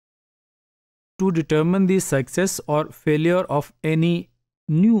to determine the success or failure of any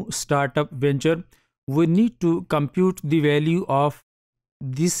new startup venture, we need to compute the value of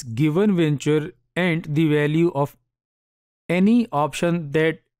this given venture and the value of any option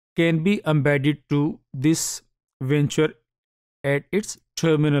that can be embedded to this venture at its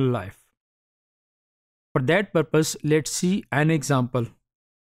terminal life. For that purpose, let's see an example.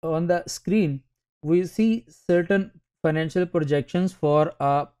 On the screen, we see certain financial projections for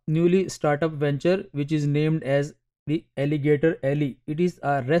a newly startup venture which is named as the Alligator Alley. It is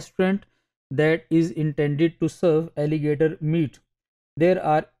a restaurant that is intended to serve alligator meat. There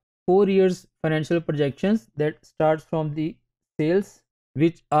are 4 years financial projections that starts from the sales,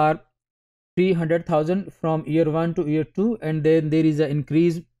 which are 300,000 from year 1 to year 2, and then there is an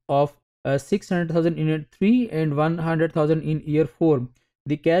increase of 600,000 in year 3 and 100,000 in year 4.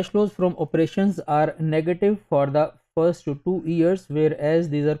 The cash flows from operations are negative for the first 2 years, whereas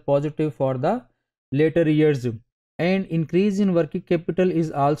these are positive for the later years. And increase in working capital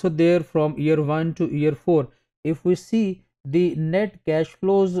is also there from year 1 to year 4. If we see the net cash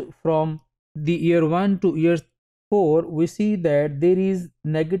flows from the year 1 to year 4, we see that there is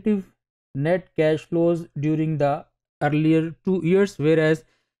negative net cash flows during the earlier 2 years, whereas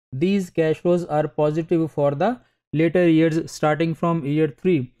these cash flows are positive for the later years starting from year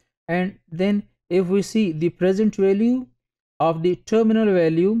 3. And then if we see the present value of the terminal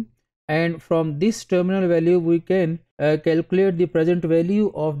value, and from this terminal value we can calculate the present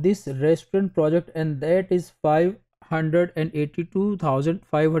value of this restaurant project, and that is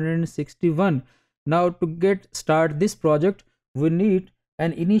 582,561. Now to get start this project, we need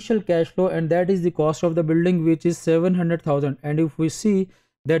an initial cash flow, and that is the cost of the building, which is 700,000. And if we see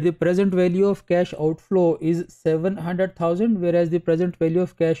that the present value of cash outflow is 700,000, whereas the present value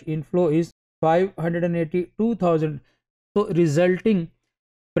of cash inflow is 582,000. So resulting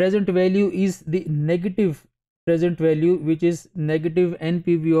present value is the negative present value, which is negative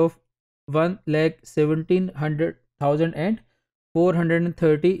NPV of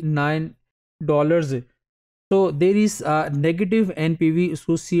 1,17,439 So there is a negative NPV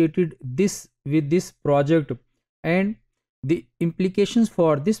associated with this project, and the implications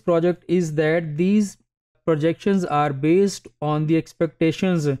for this project is that these projections are based on the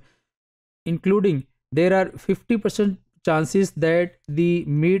expectations, including there are 50% chances that the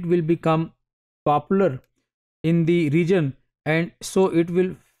meat will become popular in the region, and so it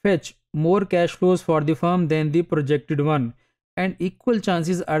will fetch more cash flows for the firm than the projected one, and equal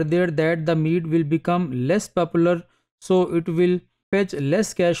chances are there that the meat will become less popular, so it will fetch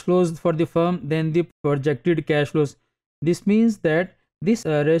less cash flows for the firm than the projected cash flows. This means that this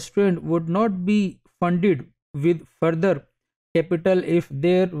restaurant would not be funded with further capital if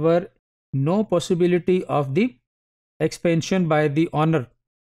there were no possibility of the expansion by the owner.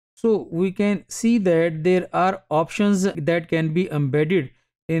 So we can see that there are options that can be embedded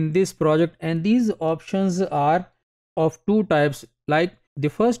in this project, and these options are of two types. Like the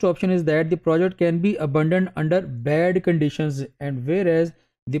first option is that the project can be abandoned under bad conditions, and whereas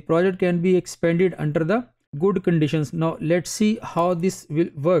the project can be expanded under the good conditions. Now let's see how this will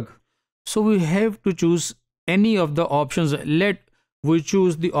work. So we have to choose any of the options. We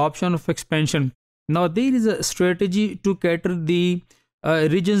choose the option of expansion. Now there is a strategy to cater the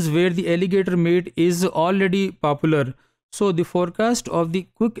regions where the alligator meat is already popular. So the forecast of the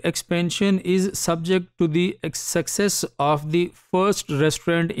quick expansion is subject to the success of the first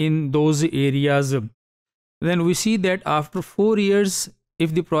restaurant in those areas. Then we see that after 4 years,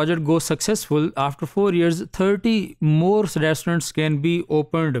 if the project goes successful, after 4 years 30 more restaurants can be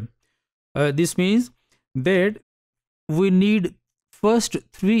opened. This means that we need first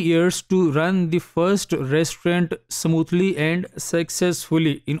 3 years to run the first restaurant smoothly and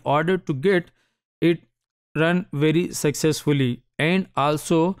successfully in order to get it run very successfully, and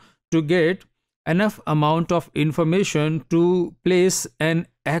also to get enough amount of information to place an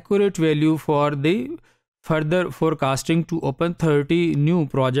accurate value for the further forecasting to open 30 new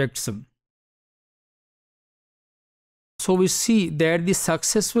projects. So we see that the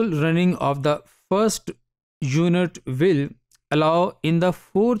successful running of the first unit will allow in the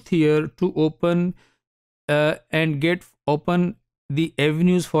 4th year to open and get open the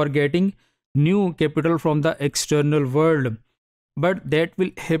avenues for getting new capital from the external world, but that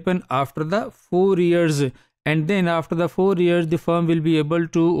will happen after the 4 years, and then after the 4 years the firm will be able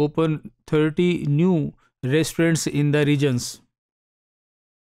to open 30 new restaurants in the regions.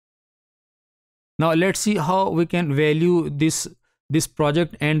 Now let's see how we can value this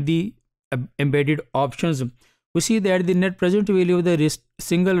project and the embedded options. We see that the net present value of the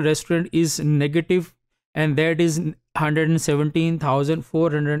single restaurant is negative and that is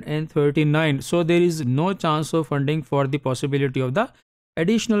 117,439. So there is no chance of funding for the possibility of the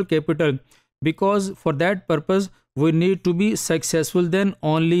additional capital, because for that purpose we need to be successful, then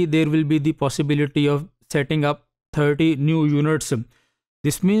only there will be the possibility of setting up 30 new units.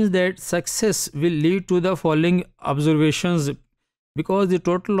 This means that success will lead to the following observations, because the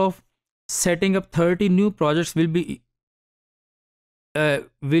total of setting up 30 new projects will be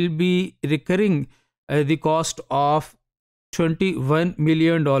recurring the cost of $21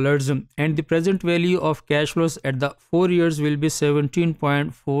 million, and the present value of cash flows at the 4 years will be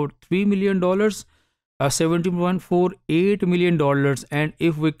 $17.43 million, $17.48 million. And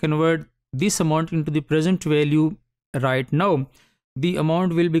if we convert this amount into the present value right now, the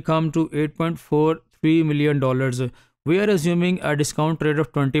amount will become to $8.43 million. We are assuming a discount rate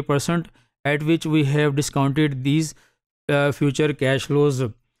of 20%, at which we have discounted these future cash flows.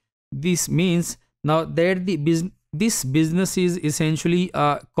 This means now that this business is essentially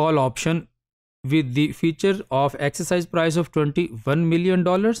a call option with the feature of exercise price of $21 million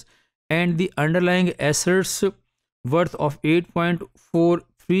and the underlying assets worth of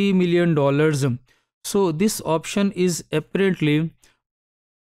 $8.43 million. So this option is apparently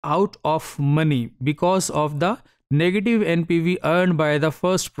out of money because of the negative NPV earned by the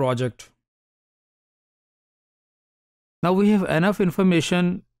first project. Now we have enough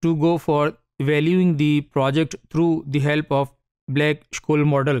information to go for valuing the project through the help of Black-Scholes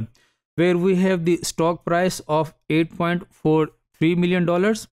model, where we have the stock price of $8.43 million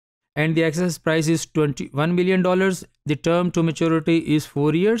and the exercise price is $21 million. The term to maturity is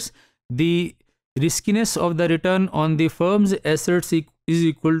 4 years. The riskiness of the return on the firm's assets is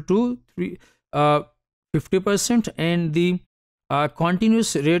equal to 50%, and the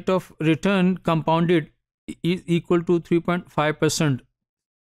continuous rate of return compounded is equal to 3.5%.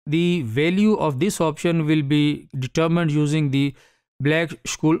 The value of this option will be determined using the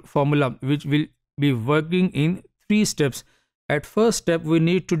Black-Scholes formula, which will be working in 3 steps. At first step, we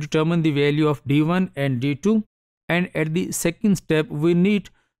need to determine the value of D1 and D2, and at the second step, we need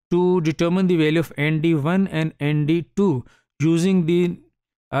to determine the value of ND1 and ND2 using the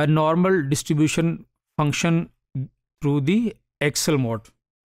normal distribution function through the Excel mode.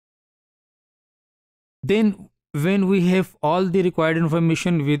 Then when we have all the required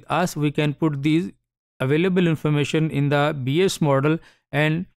information with us, we can put these available information in the BS model,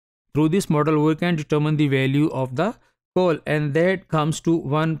 and through this model we can determine the value of the call, and that comes to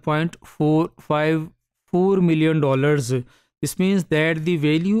 $1.454 million. This means that the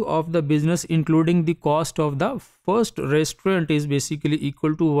value of the business including the cost of the first restaurant is basically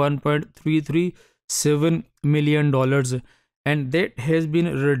equal to $1.337 million, and that has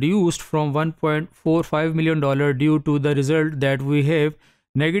been reduced from $1.45 million due to the result that we have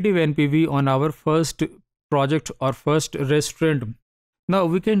negative NPV on our first project or first restaurant. Now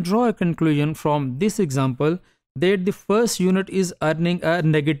we can draw a conclusion from this example that the first unit is earning a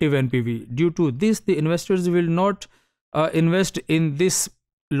negative NPV. Due to this, the investors will not invest in this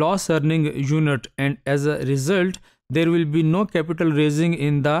loss earning unit, and as a result there will be no capital raising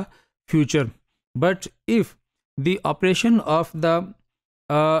in the future. But if the operation of the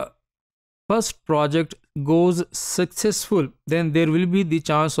first project goes successful, then there will be the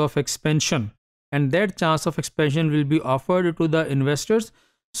chance of expansion, and that chance of expansion will be offered to the investors.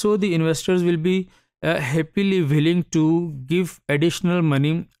 So the investors will be happily willing to give additional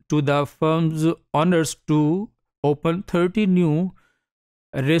money to the firm's owners to open 30 new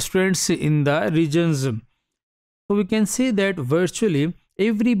restaurants in the regions. So we can say that virtually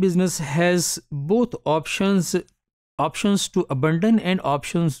every business has both options to abandon and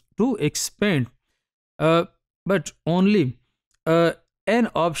options to expand, but only an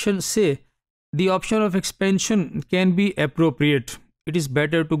option, say the option of expansion, can be appropriate. It is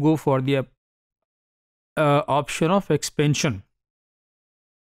better to go for the option of expansion,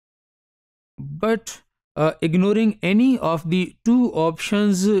 but ignoring any of the two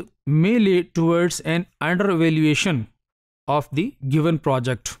options may lead towards an undervaluation of the given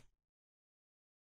project.